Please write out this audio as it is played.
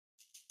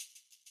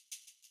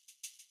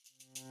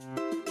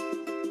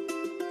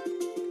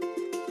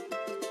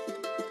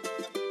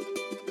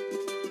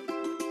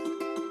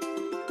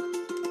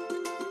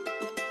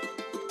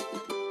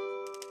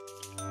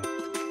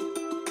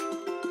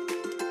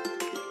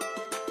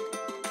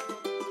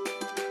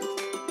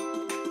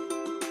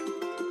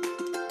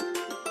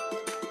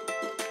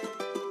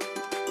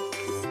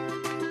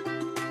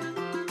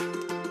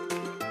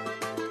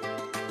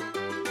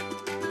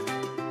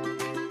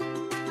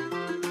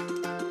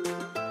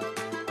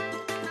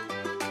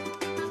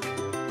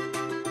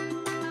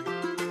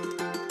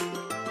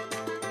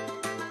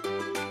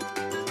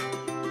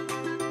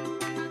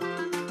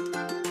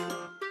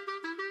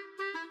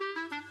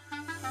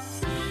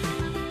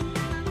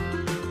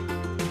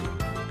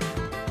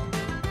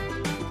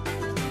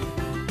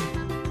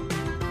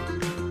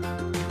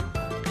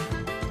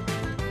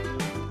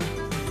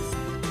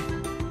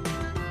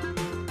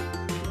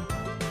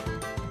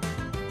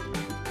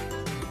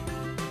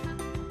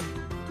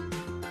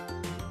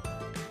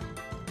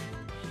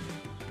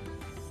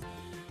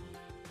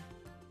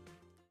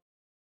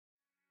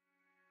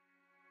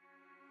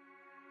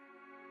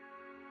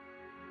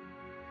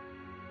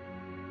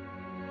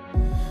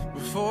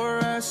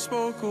Before I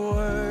spoke a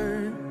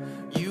word,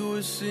 you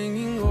were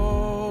singing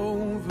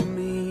over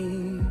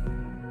me.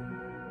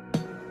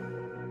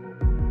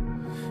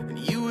 And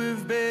you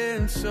have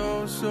been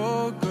so,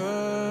 so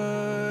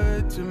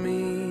good to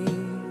me.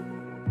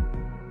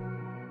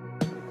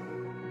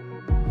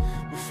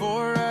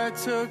 Before I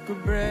took a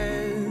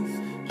breath,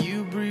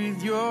 you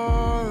breathed your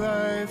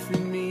life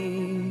in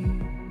me.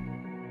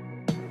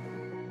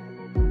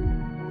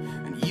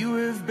 And you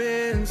have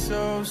been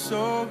so,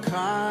 so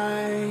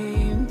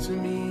kind to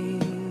me.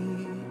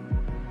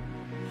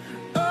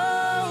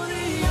 Oh,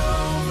 the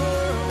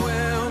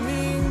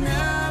overwhelming,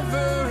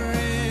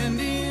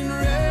 never-ending,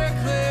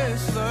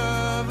 reckless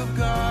love of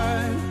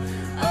God.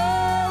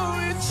 Oh,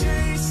 it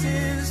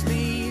chases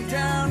me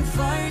down,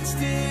 fights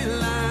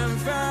till I'm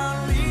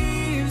found,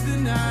 leaves the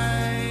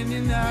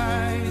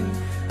 99.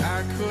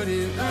 I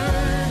couldn't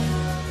earn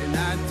it, and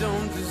I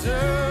don't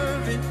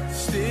deserve it.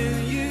 Still,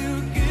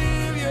 you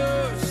give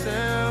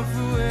yourself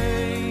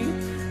away.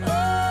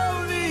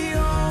 Oh, the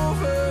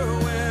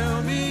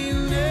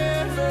overwhelming,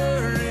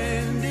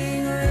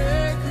 never-ending,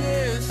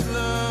 reckless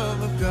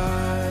love of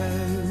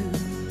God.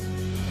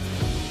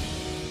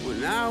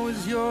 When I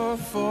was your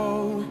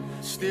foe,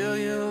 still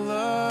your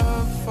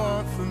love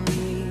fought for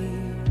me.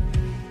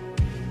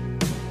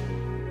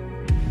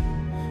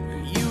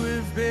 And you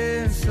have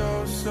been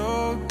so,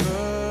 so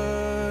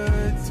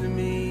good to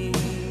me.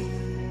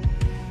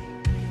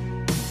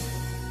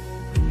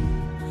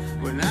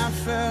 When I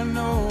felt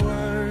no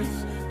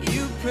worth,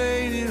 you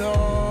paid it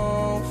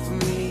all for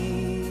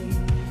me.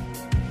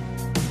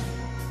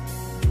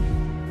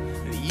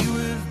 And you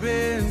have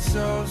been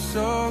so,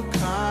 so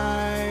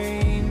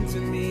kind to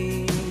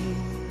me.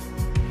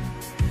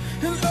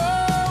 And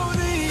oh,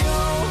 the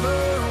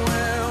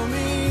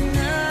overwhelming,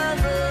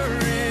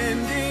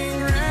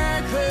 never-ending,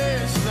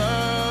 reckless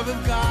love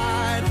of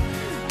God.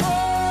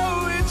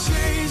 Oh, it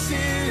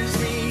chases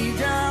me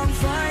down,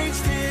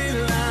 fights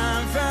till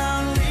I'm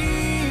found,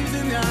 leaves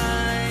the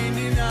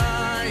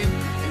 99.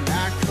 And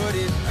I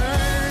couldn't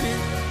earn it,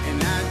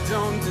 and I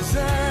don't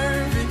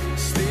deserve it.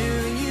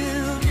 Still,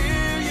 you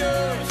give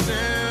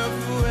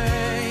yourself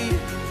away.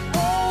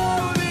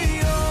 Oh,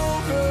 the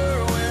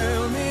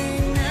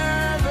overwhelming,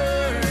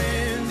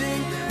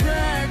 never-ending,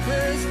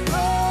 reckless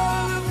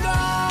love of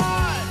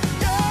God.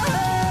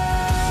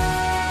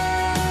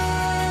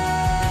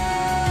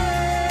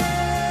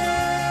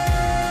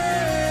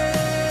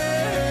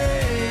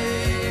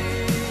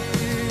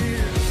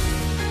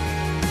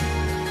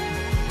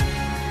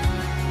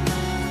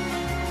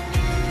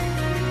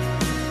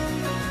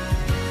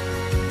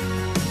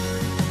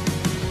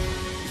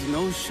 There's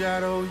no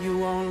shadow you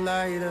won't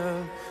light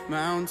up,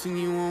 mountain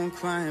you won't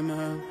climb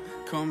up,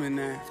 coming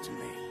after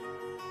me.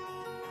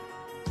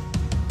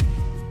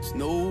 There's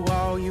no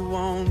wall you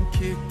won't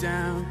kick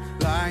down,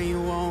 lie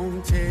you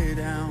won't tear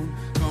down,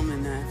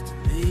 coming after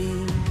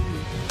me.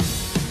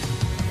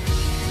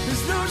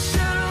 There's no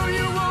shadow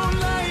you won't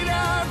light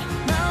up,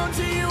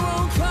 mountain you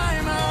won't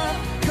climb up,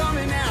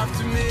 coming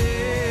after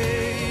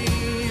me.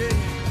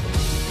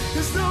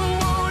 There's no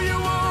wall you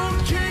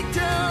won't kick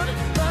down,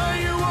 lie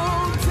you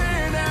won't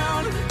tear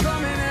down,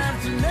 coming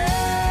after me.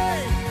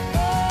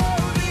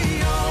 Oh,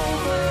 the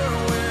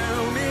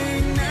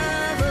overwhelming,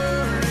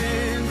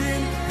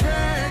 never-ending,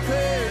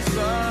 reckless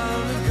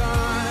love of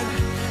God.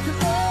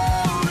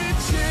 Oh, it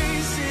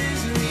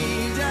chases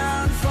me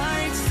down,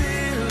 fights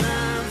till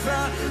I'm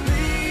found,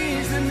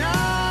 leaves the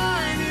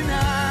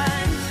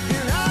 99.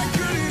 And I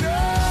couldn't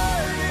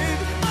earn it,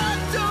 I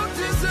don't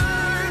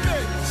deserve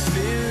it.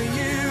 Still,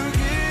 you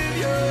give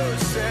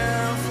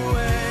yourself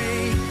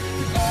away.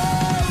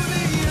 Oh,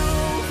 the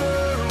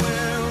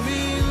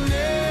overwhelming,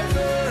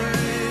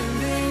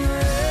 never-ending,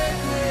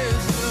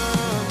 reckless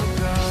love of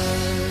God.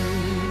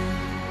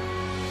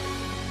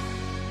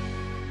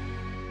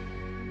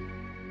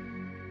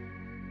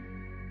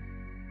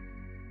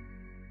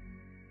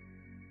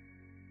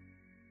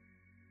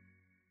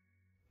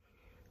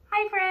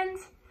 Hi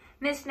friends,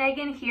 Miss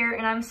Megan here,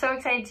 and I'm so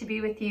excited to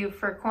be with you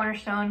for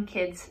Cornerstone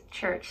Kids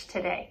Church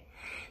today.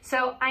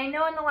 So I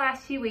know in the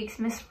last few weeks,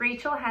 Miss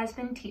Rachel has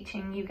been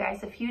teaching you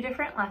guys a few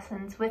different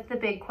lessons with the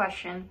big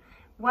question,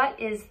 what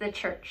is the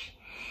church?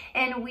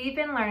 And we've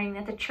been learning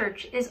that the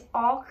church is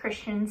all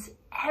Christians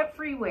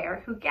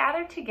everywhere who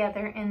gather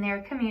together in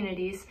their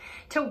communities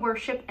to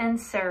worship and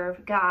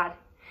serve God.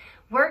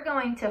 We're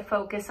going to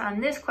focus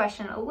on this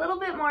question a little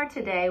bit more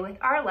today with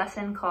our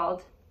lesson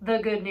called The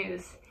Good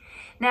News.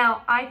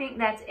 Now, I think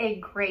that's a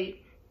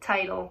great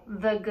title,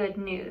 The Good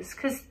News,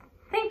 because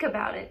think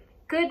about it.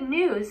 Good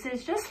news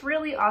is just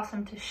really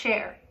awesome to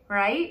share,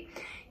 right?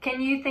 Can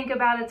you think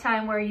about a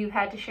time where you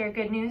had to share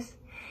good news?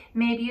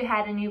 Maybe you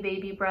had a new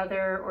baby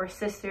brother or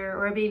sister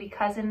or a baby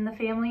cousin in the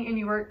family and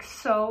you were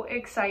so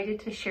excited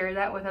to share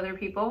that with other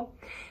people.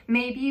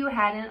 Maybe you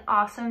had an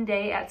awesome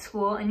day at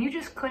school and you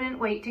just couldn't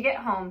wait to get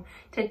home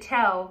to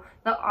tell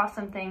the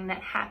awesome thing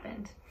that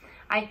happened.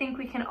 I think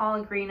we can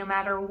all agree, no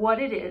matter what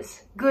it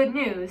is, good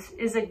news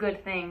is a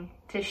good thing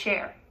to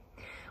share.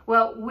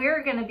 Well,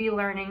 we're going to be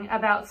learning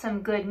about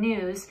some good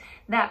news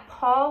that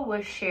Paul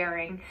was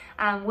sharing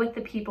with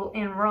the people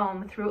in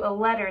Rome through a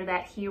letter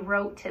that he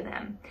wrote to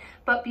them.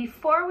 But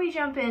before we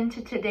jump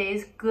into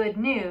today's good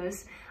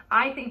news,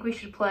 I think we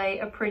should play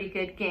a pretty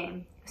good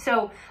game.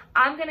 So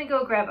I'm going to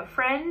go grab a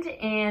friend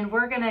and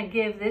we're going to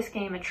give this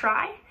game a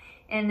try.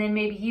 And then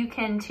maybe you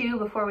can too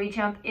before we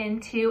jump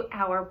into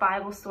our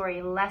Bible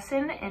story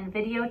lesson and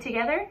video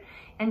together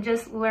and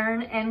just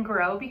learn and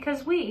grow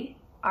because we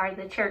are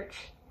the church.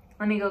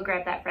 Let me go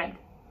grab that friend.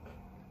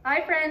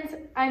 Hi friends,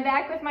 I'm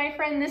back with my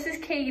friend. This is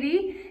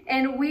Katie,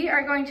 and we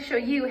are going to show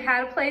you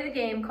how to play the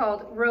game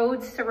called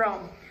Roads to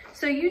Rome.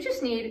 So you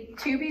just need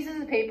 2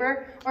 pieces of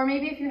paper, or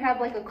maybe if you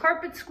have like a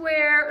carpet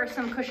square or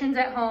some cushions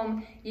at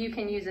home, you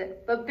can use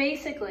it. But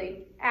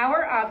basically,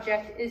 our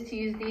object is to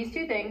use these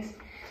 2 things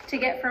to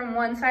get from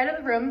one side of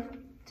the room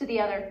to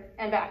the other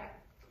and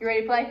back. You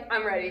ready to play?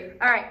 I'm ready.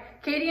 All right,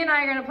 Katie and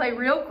I are gonna play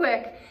real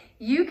quick.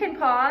 You can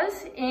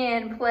pause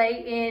and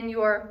play in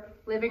your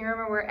living room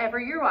or wherever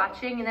you're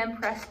watching, and then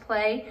press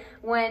play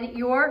when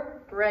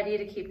you're ready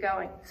to keep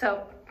going.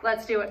 So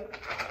let's do it.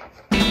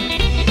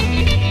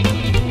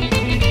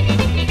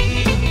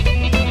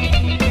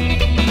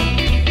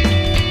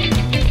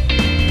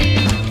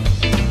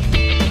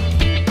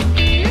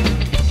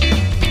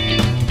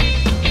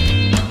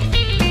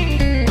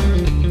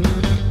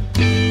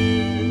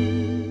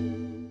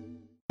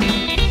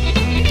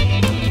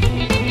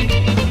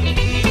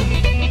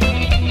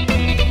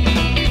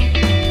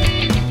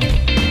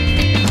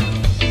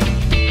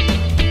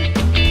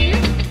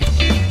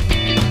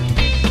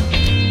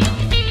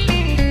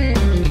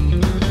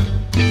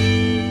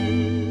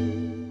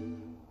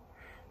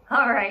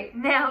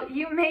 Now,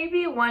 you may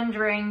be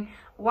wondering,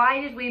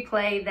 why did we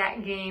play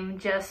that game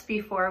just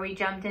before we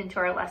jumped into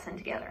our lesson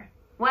together?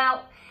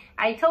 Well,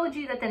 I told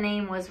you that the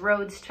name was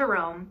Roads to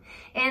Rome,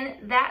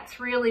 and that's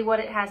really what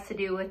it has to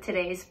do with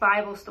today's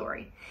Bible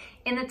story.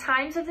 In the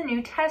times of the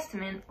New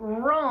Testament,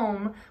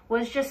 Rome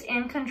was just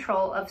in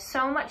control of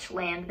so much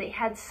land. They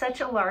had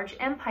such a large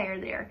empire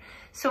there.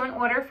 So in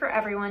order for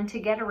everyone to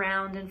get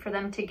around and for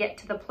them to get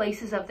to the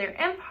places of their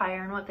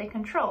empire and what they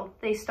controlled,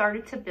 they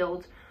started to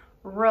build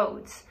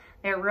roads.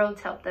 Their roads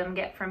helped them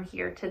get from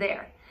here to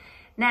there.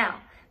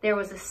 Now, there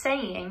was a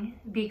saying,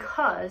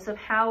 because of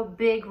how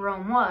big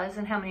Rome was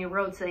and how many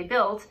roads they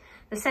built,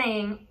 the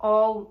saying,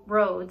 all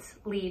roads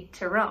lead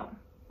to Rome.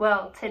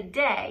 Well,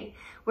 today,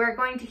 we're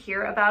going to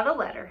hear about a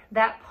letter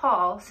that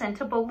Paul sent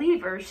to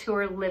believers who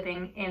are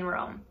living in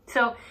Rome.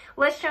 So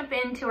let's jump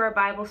into our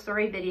Bible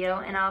story video,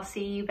 and I'll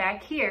see you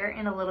back here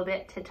in a little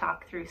bit to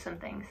talk through some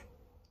things.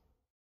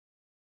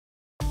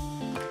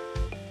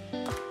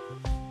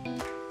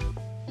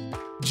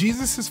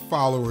 Jesus'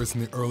 followers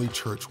in the early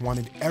church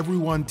wanted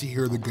everyone to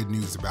hear the good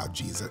news about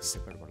Jesus.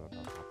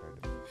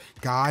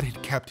 God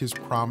had kept his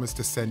promise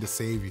to send a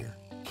Savior.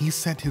 He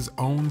sent his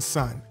own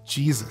Son,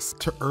 Jesus,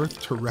 to earth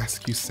to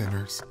rescue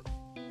sinners.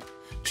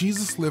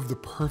 Jesus lived the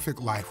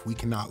perfect life we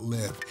cannot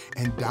live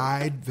and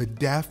died the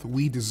death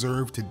we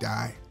deserve to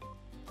die.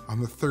 On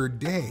the 3rd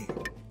day,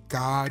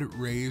 God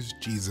raised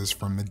Jesus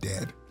from the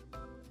dead.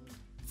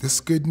 This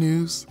good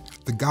news,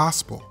 the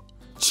gospel,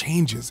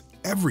 changes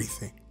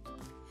everything.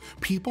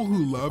 People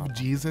who love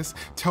Jesus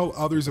tell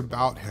others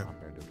about him.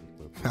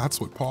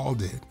 That's what Paul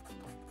did.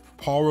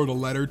 Paul wrote a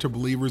letter to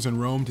believers in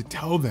Rome to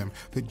tell them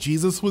that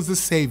Jesus was the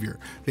Savior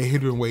they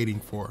had been waiting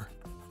for.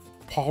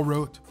 Paul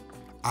wrote,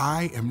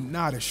 "I am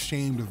not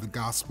ashamed of the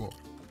gospel,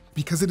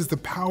 because it is the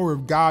power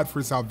of God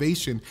for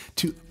salvation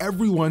to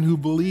everyone who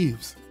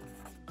believes."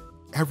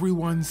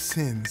 Everyone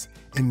sins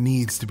and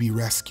needs to be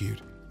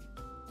rescued.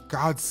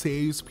 God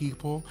saves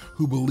people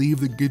who believe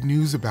the good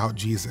news about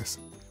Jesus.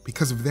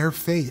 Because of their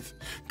faith,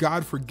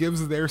 God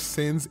forgives their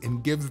sins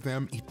and gives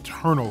them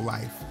eternal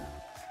life.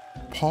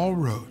 Paul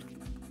wrote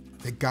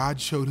that God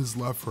showed his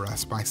love for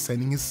us by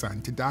sending his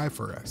Son to die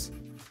for us.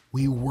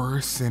 We were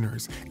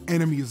sinners,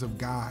 enemies of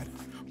God,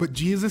 but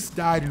Jesus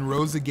died and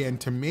rose again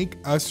to make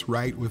us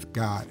right with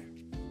God.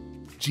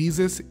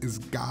 Jesus is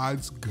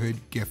God's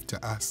good gift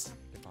to us.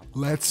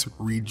 Let's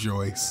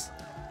rejoice.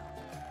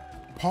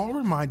 Paul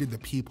reminded the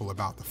people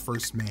about the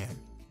first man,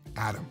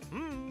 Adam.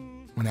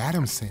 When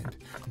Adam sinned,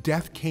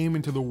 death came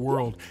into the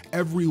world.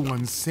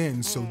 Everyone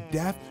sinned, so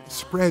death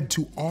spread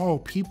to all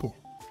people.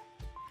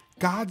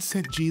 God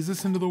sent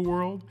Jesus into the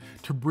world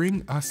to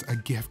bring us a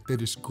gift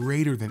that is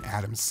greater than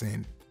Adam's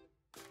sin.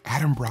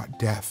 Adam brought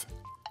death,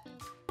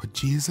 but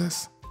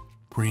Jesus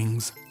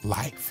brings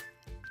life.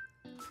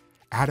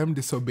 Adam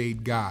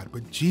disobeyed God,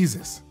 but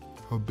Jesus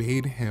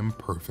obeyed him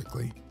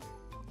perfectly.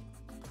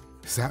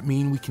 Does that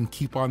mean we can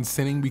keep on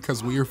sinning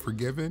because we are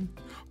forgiven?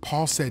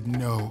 Paul said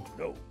no.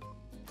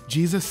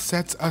 Jesus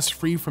sets us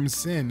free from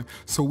sin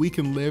so we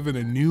can live in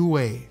a new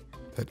way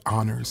that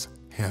honors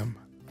him.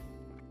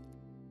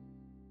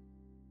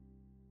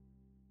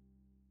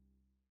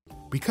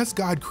 Because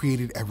God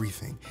created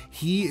everything,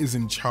 he is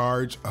in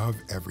charge of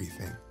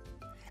everything.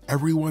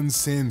 Everyone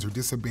sins or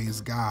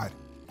disobeys God.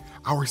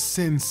 Our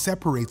sin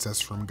separates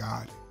us from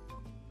God.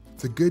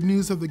 The good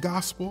news of the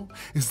gospel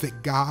is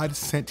that God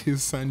sent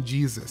his son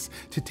Jesus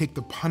to take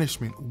the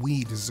punishment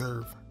we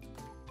deserve.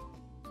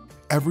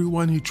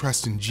 Everyone who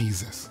trusts in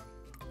Jesus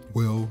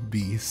will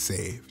be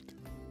saved.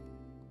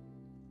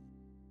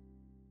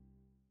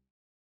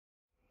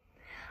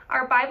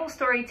 Our Bible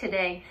story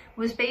today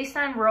was based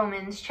on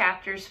Romans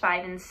chapters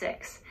 5 and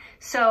 6.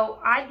 So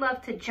I'd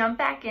love to jump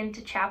back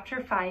into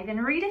chapter 5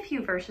 and read a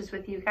few verses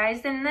with you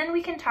guys, and then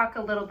we can talk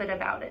a little bit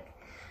about it.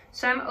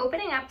 So I'm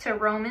opening up to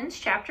Romans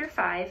chapter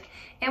 5,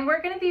 and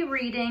we're going to be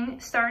reading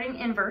starting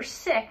in verse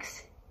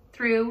 6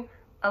 through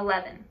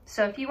 11.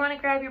 So if you want to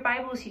grab your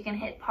Bibles, you can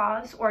hit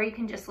pause, or you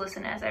can just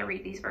listen as I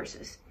read these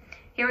verses.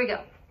 Here we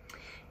go.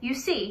 You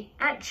see,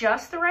 at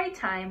just the right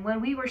time,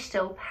 when we were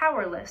still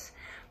powerless,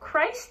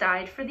 Christ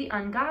died for the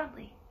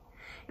ungodly.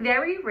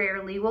 Very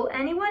rarely will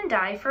anyone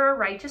die for a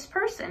righteous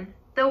person,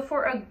 though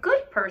for a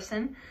good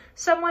person,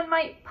 someone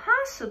might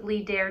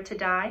possibly dare to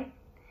die.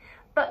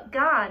 But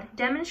God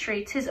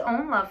demonstrates his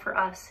own love for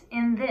us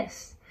in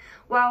this: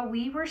 while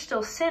we were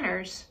still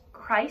sinners,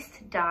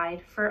 Christ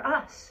died for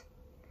us.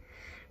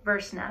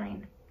 Verse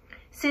 9.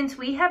 Since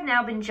we have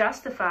now been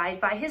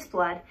justified by his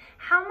blood,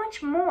 how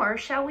much more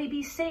shall we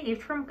be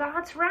saved from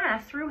God's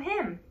wrath through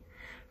him?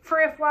 For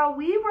if while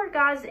we were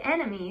God's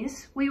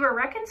enemies, we were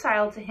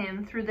reconciled to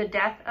him through the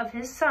death of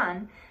his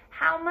Son,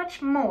 how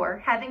much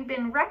more, having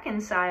been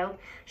reconciled,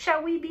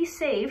 shall we be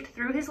saved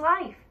through his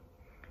life?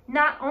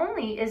 Not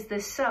only is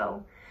this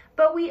so,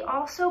 but we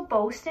also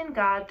boast in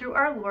God through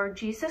our Lord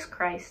Jesus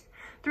Christ,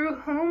 through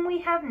whom we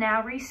have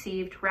now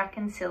received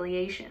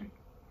reconciliation.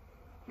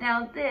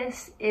 Now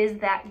this is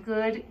that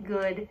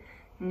good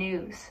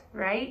news,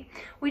 right?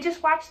 We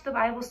just watched the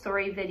Bible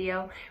story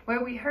video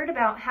where we heard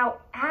about how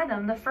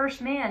Adam, the first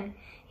man,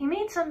 he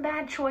made some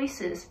bad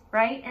choices,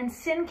 right? And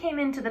sin came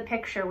into the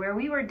picture where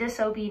we were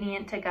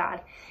disobedient to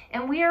God,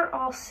 and we are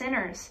all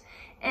sinners.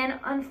 And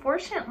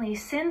unfortunately,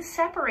 sin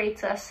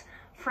separates us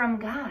from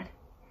God.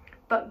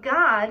 But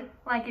God,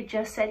 like it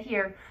just said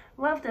here,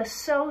 loved us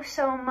so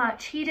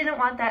much. He didn't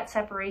want that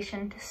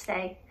separation to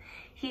stay.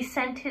 He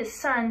sent his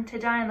Son to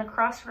die on the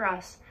cross for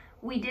us.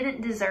 We didn't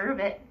deserve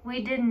it.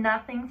 We did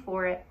nothing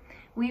for it.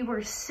 We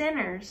were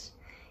sinners.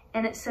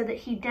 And it said that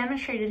he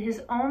demonstrated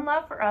his own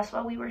love for us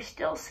while we were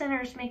still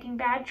sinners making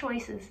bad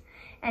choices.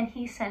 And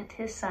he sent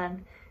his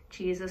Son,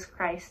 Jesus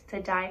Christ, to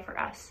die for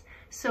us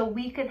so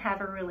we could have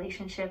a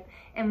relationship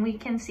and we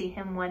can see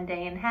him one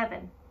day in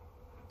heaven.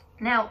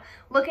 Now,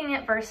 looking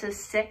at verses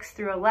 6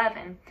 through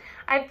 11,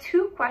 I have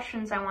two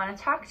questions I want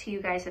to talk to you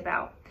guys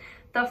about.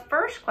 The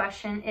first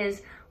question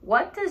is,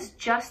 what does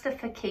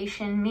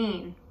justification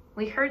mean?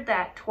 We heard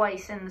that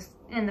twice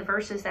in the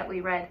verses that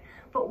we read,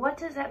 but what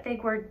does that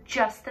big word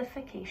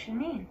justification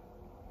mean?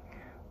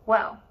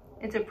 Well,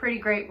 it's a pretty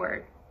great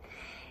word.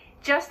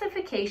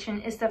 Justification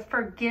is the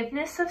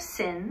forgiveness of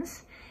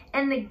sins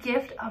and the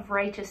gift of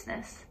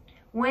righteousness.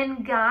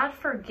 When God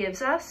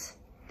forgives us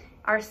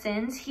our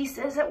sins, he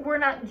says that we're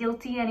not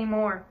guilty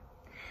anymore.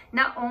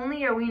 Not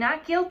only are we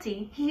not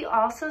guilty, he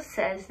also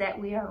says that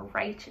we are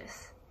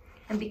righteous.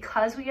 And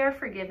because we are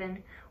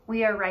forgiven,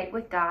 we are right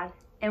with God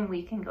and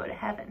we can go to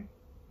heaven.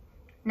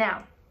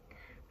 Now,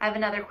 I have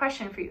another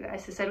question for you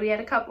guys. I said we had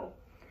a couple.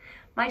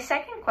 My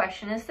second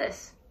question is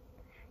this: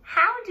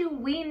 how do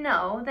we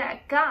know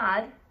that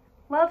God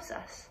loves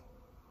us?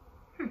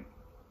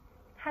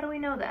 How do we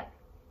know that?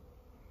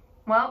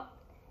 Well,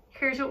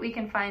 here's what we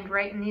can find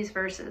right in these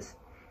verses.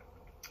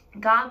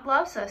 God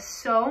loves us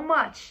so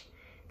much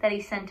that he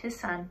sent his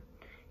Son,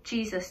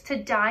 Jesus,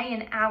 to die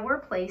in our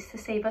place to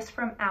save us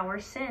from our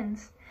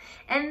sins,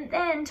 and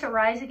then to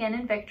rise again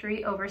in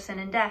victory over sin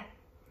and death.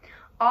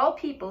 All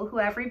people who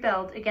have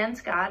rebelled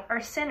against God are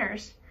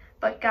sinners,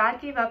 but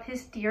God gave up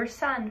his dear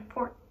Son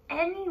for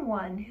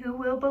anyone who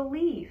will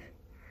believe.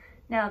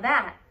 Now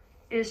that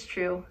is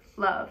true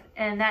love,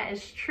 and that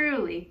is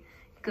truly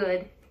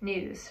good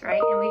news,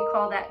 right? And we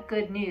call that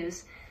good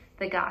news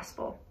the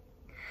gospel.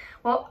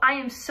 Well, I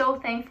am so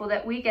thankful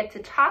that we get to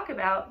talk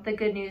about the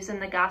good news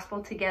and the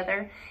gospel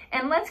together,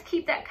 and let's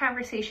keep that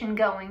conversation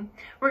going.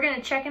 We're going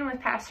to check in with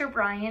Pastor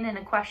Brian and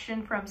a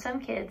question from some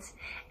kids,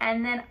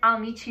 and then I'll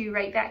meet you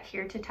right back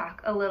here to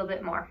talk a little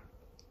bit more.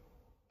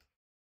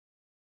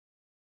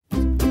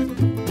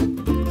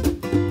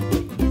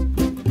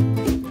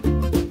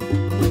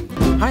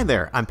 Hi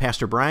there, I'm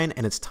Pastor Brian,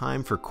 and it's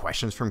time for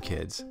Questions from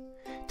Kids.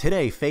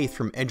 Today, Faith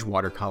from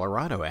Edgewater,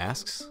 Colorado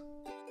asks,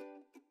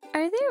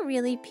 are there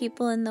really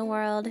people in the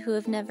world who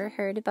have never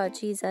heard about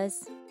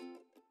Jesus?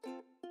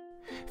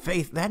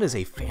 Faith, that is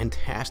a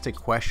fantastic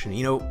question.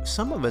 You know,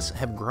 some of us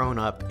have grown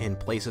up in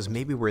places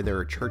maybe where there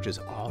are churches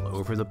all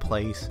over the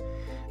place.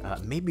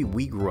 Maybe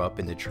we grew up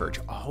in the church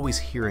always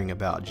hearing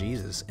about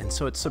Jesus, and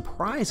so it's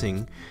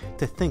surprising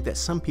to think that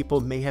some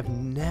people may have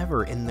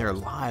never in their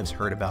lives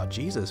heard about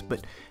Jesus,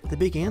 but the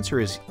big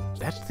answer is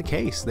that's the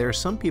case. There are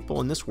some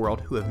people in this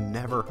world who have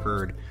never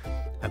heard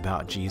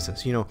about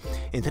Jesus. You know,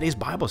 in today's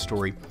Bible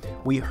story,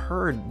 we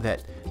heard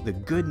that the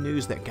good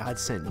news that God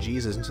sent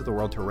Jesus into the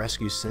world to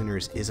rescue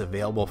sinners is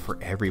available for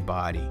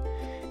everybody.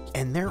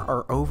 And there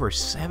are over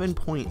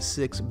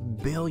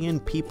 7.6 billion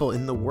people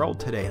in the world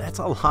today. That's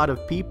a lot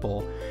of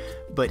people.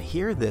 But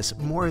hear this,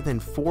 more than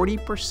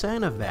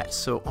 40% of that,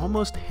 so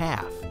almost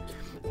half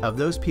of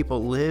those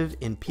people live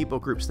in people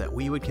groups that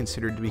we would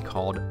consider to be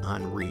called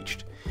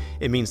unreached.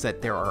 It means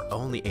that there are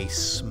only a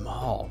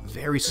small,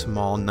 very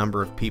small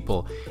number of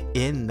people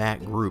in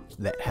that group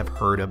that have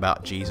heard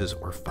about Jesus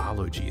or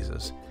follow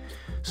Jesus.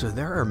 So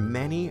there are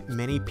many,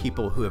 many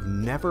people who have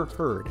never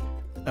heard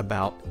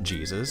about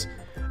Jesus,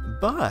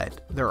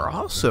 but there are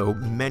also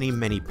many,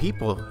 many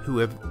people who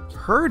have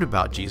heard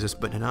about Jesus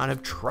but not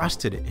have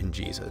trusted in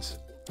Jesus.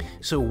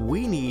 So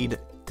we need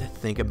to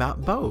think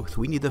about both.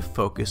 We need to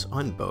focus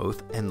on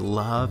both and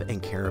love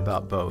and care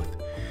about both.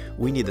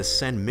 We need to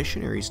send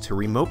missionaries to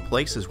remote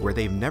places where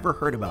they've never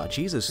heard about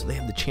Jesus so they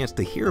have the chance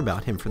to hear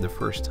about him for the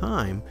first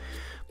time.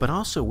 But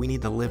also we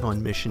need to live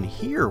on mission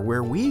here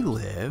where we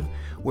live,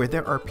 where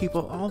there are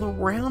people all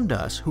around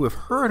us who have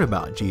heard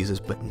about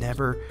Jesus but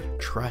never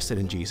trusted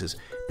in Jesus,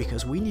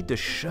 because we need to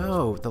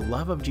show the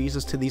love of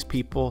Jesus to these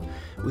people.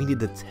 We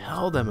need to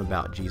tell them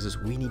about Jesus.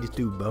 We need to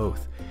do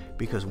both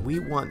because we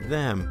want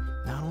them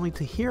not only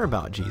to hear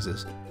about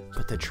Jesus,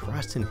 but to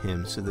trust in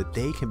him so that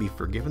they can be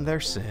forgiven their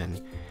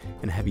sin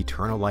and have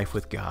eternal life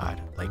with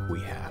God like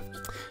we have.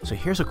 So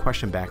here's a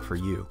question back for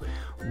you.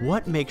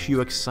 What makes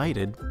you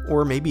excited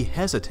or maybe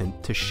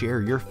hesitant to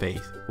share your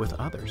faith with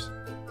others?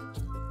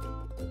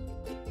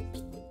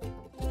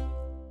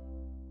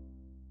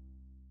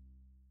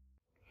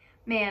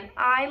 Man,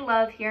 I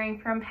love hearing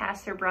from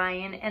Pastor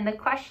Brian and the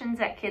questions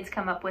that kids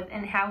come up with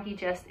and how he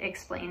just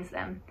explains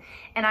them.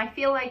 And I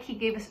feel like he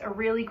gave us a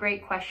really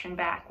great question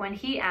back when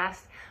he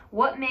asked,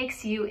 what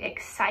makes you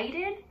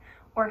excited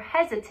or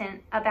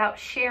hesitant about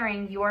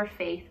sharing your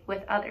faith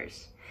with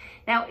others?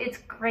 Now, it's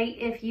great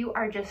if you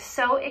are just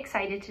so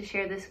excited to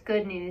share this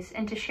good news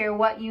and to share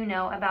what you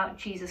know about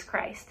Jesus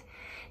Christ.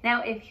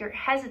 Now, if you're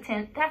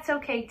hesitant, that's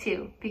okay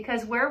too,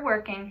 because we're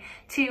working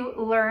to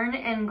learn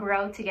and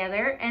grow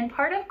together. And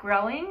part of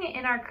growing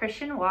in our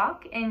Christian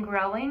walk and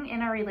growing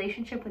in our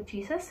relationship with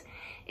Jesus,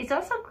 it's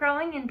also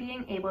growing and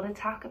being able to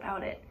talk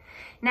about it.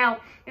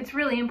 Now, it's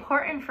really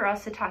important for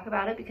us to talk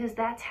about it because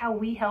that's how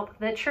we help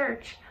the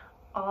church,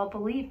 all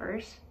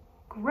believers,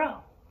 grow.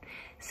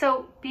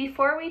 So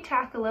before we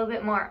talk a little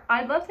bit more,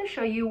 I'd love to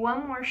show you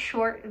one more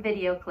short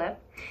video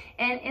clip,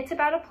 and it's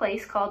about a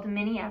place called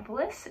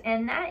Minneapolis,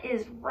 and that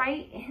is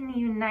right in the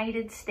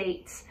United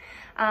States.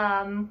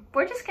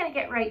 We're just gonna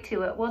get right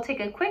to it. We'll take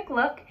a quick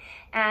look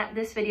at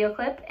this video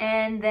clip,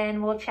 and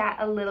then we'll chat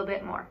a little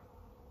bit more.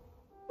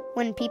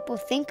 When people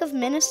think of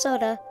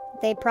Minnesota,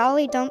 they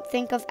probably don't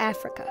think of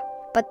Africa.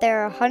 But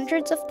there are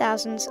hundreds of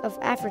thousands of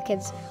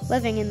Africans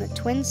living in the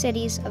twin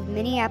cities of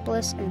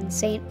Minneapolis and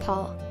St.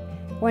 Paul.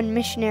 When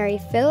missionary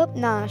Philip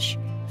Nash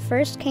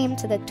first came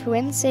to the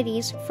Twin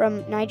Cities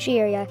from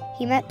Nigeria,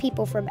 he met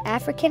people from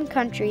African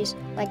countries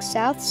like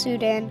South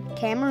Sudan,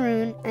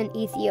 Cameroon, and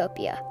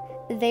Ethiopia.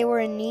 They were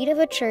in need of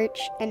a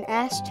church and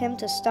asked him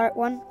to start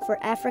one for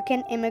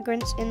African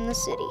immigrants in the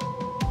city.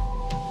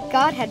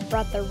 God had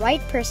brought the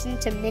right person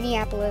to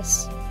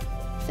Minneapolis.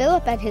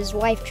 Philip and his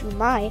wife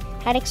Jumai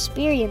had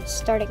experience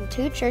starting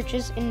 2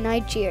 churches in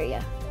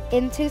Nigeria.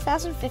 In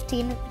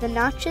 2015, the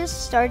Natches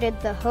started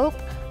the Hope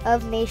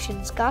of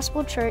Nations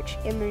Gospel Church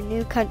in their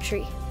new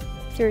country.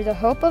 Through the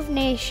Hope of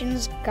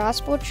Nations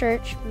Gospel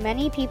Church,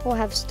 many people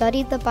have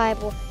studied the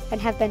Bible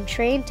and have been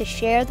trained to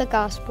share the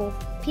gospel.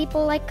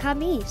 People like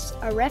Kamis,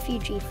 a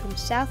refugee from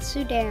South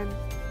Sudan.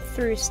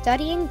 Through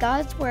studying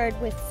God's Word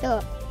with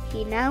Philip,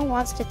 he now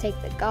wants to take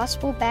the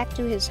gospel back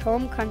to his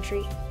home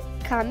country.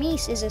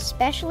 Kamis is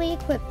especially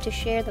equipped to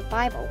share the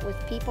Bible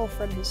with people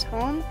from his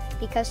home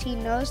because he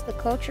knows the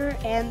culture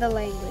and the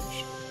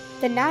language.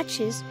 The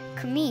Natches,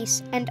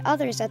 Kamis, and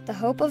others at the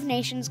Hope of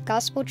Nations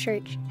Gospel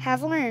Church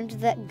have learned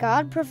that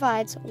God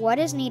provides what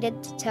is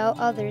needed to tell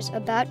others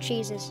about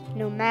Jesus,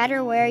 no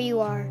matter where you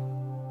are.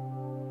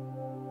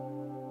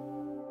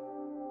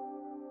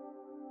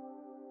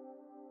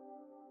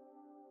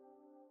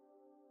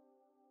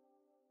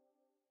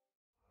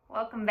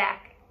 Welcome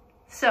back.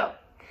 So,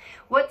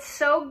 what's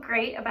so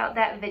great about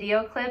that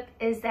video clip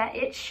is that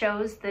it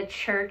shows the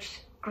church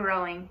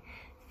growing.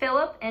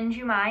 Philip and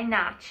Jumai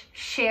Nach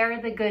share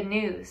the good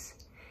news.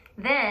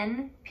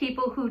 Then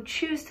people who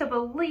choose to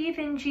believe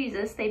in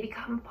Jesus, they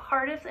become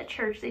part of the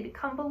church, they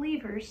become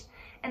believers,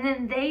 and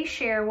then they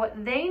share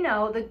what they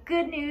know, the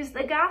good news,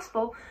 the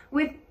gospel,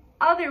 with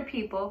other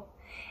people.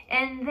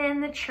 And then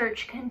the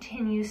church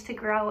continues to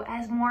grow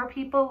as more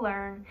people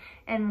learn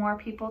and more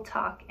people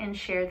talk and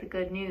share the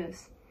good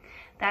news.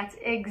 That's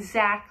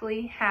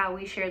exactly how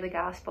we share the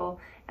gospel.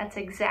 That's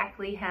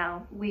exactly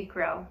how we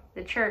grow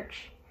the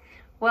church.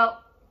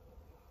 Well,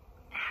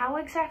 how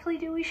exactly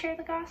do we share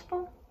the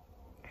gospel?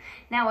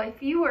 Now,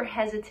 if you were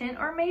hesitant,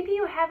 or maybe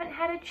you haven't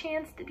had a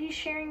chance to be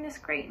sharing this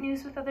great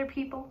news with other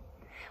people,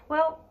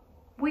 well,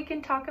 we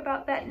can talk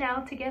about that now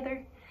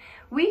together.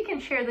 We can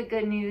share the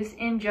good news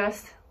in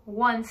just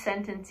one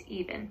sentence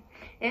even.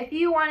 If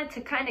you wanted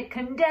to kind of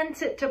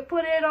condense it to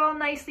put it all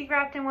nicely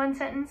wrapped in one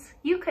sentence,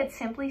 you could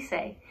simply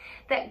say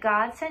that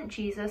God sent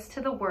Jesus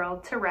to the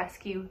world to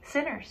rescue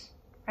sinners,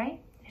 right?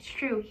 It's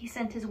true. He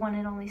sent his one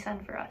and only Son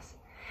for us.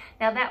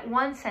 Now that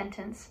one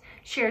sentence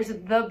shares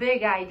the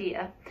big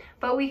idea,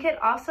 but we could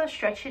also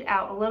stretch it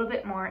out a little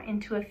bit more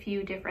into a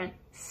few different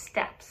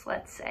steps,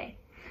 let's say.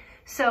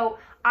 So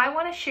I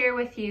want to share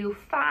with you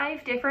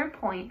 5 different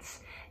points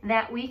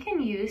that we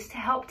can use to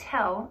help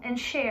tell and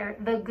share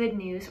the good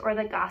news or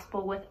the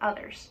gospel with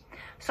others.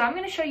 So I'm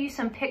going to show you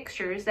some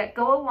pictures that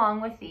go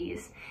along with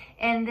these,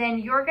 and then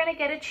you're going to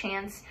get a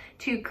chance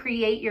to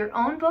create your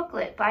own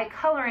booklet by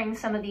coloring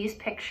some of these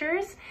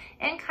pictures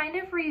and kind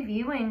of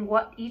reviewing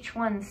what each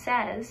one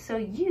says so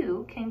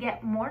you can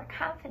get more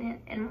confident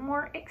and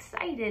more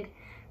excited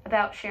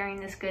about sharing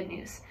this good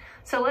news.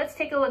 So let's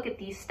take a look at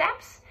these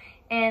steps,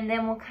 and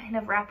then we'll kind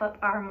of wrap up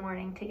our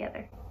morning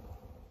together.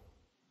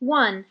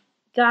 1.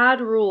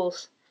 God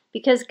rules.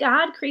 Because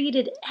God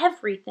created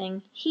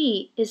everything,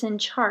 He is in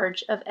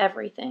charge of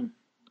everything.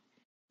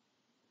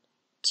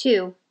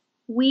 2.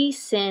 We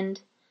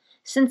sinned.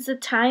 Since the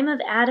time of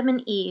Adam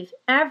and Eve,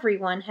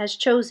 everyone has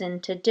chosen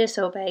to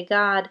disobey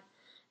God.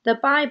 The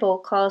Bible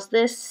calls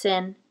this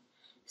sin.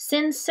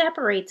 Sin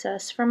separates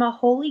us from a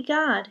holy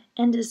God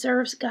and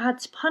deserves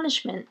God's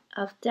punishment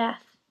of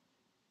death.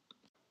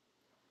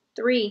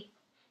 3.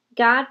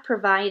 God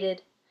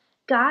provided.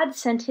 God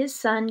sent His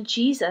Son,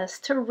 Jesus,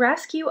 to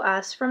rescue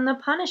us from the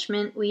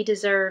punishment we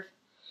deserve.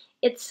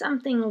 It's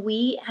something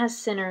we as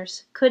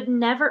sinners could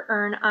never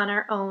earn on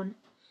our own.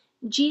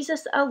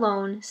 Jesus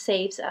alone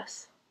saves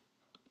us.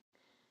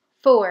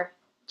 4.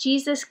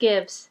 Jesus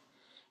gives.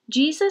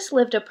 Jesus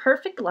lived a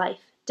perfect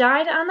life,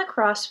 died on the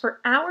cross for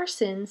our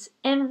sins,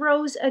 and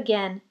rose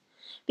again.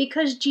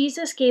 Because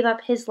Jesus gave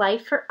up His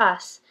life for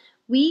us,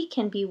 we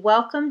can be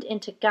welcomed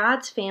into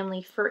God's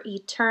family for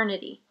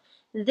eternity.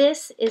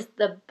 This is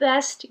the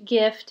best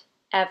gift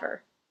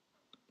ever.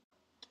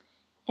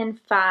 And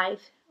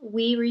 5,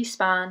 we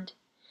respond.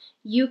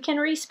 You can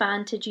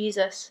respond to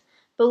Jesus.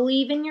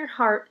 Believe in your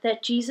heart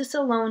that Jesus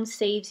alone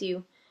saves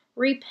you.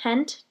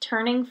 Repent,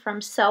 turning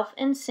from self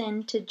and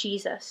sin to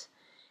Jesus.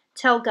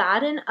 Tell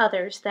God and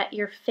others that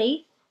your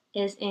faith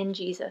is in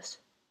Jesus.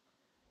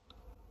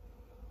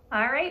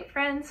 All right,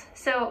 friends,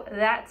 so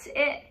that's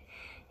it.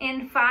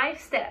 In 5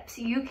 steps,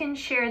 you can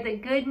share the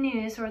good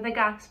news or the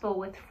gospel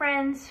with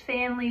friends,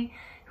 family,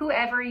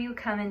 whoever you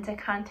come into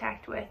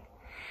contact with.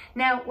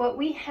 Now, what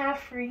we have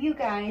for you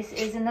guys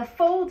is in the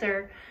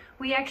folder,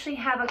 we actually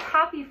have a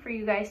copy for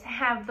you guys to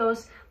have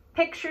those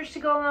pictures to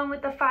go along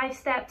with the 5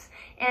 steps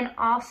and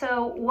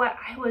also what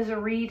I was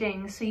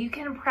reading so you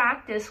can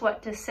practice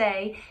what to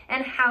say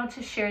and how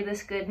to share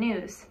this good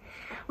news.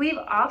 We've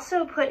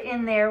also put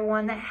in there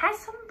one that has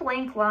some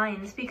blank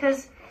lines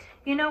because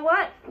you know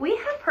what? We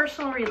have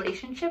personal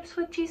relationships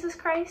with Jesus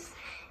Christ,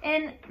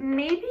 and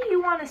maybe you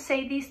want to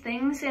say these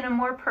things in a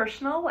more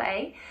personal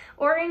way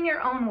or in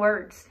your own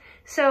words.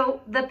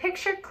 So the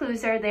picture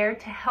clues are there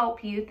to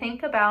help you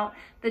think about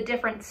the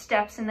different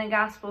steps in the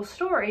gospel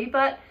story,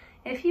 but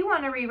if you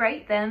want to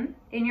rewrite them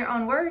in your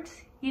own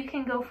words, you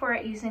can go for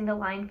it using the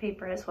lined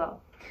paper as well.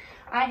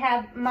 I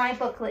have my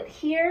booklet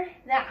here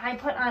that I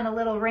put on a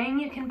little ring.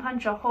 You can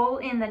punch a hole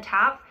in the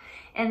top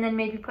and then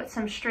maybe put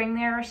some string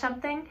there or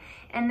something.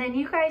 And then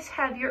you guys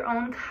have your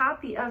own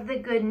copy of the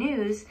good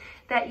news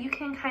that you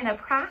can kind of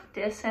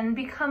practice and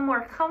become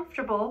more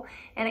comfortable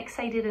and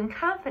excited and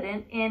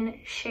confident in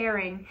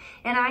sharing.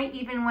 And I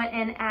even went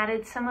and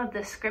added some of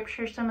the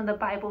scriptures, some of the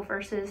Bible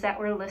verses that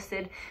were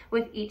listed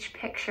with each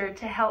picture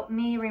to help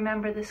me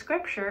remember the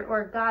scripture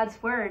or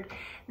God's word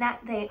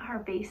that they are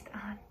based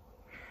on.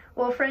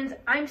 Well, friends,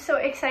 I'm so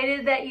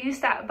excited that you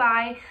stopped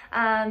by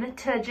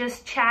to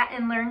just chat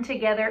and learn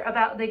together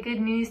about the good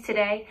news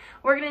today.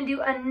 We're going to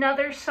do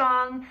another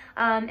song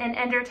and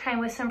end our time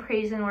with some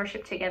praise and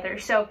worship together.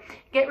 So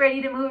get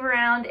ready to move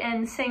around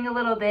and sing a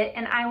little bit,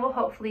 and I will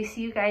hopefully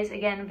see you guys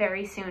again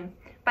very soon.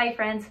 Bye,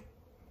 friends.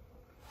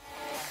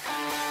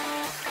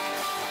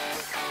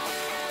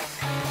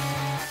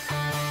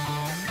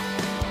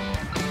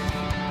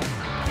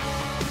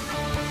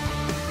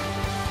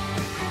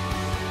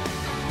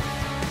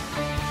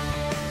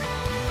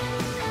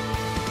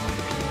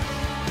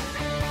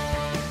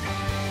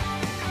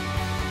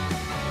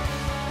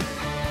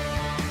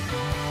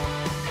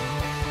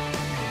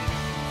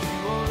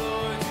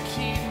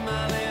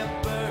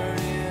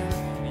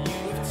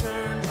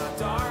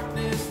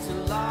 Darkness to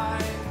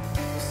light,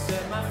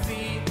 set my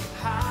feet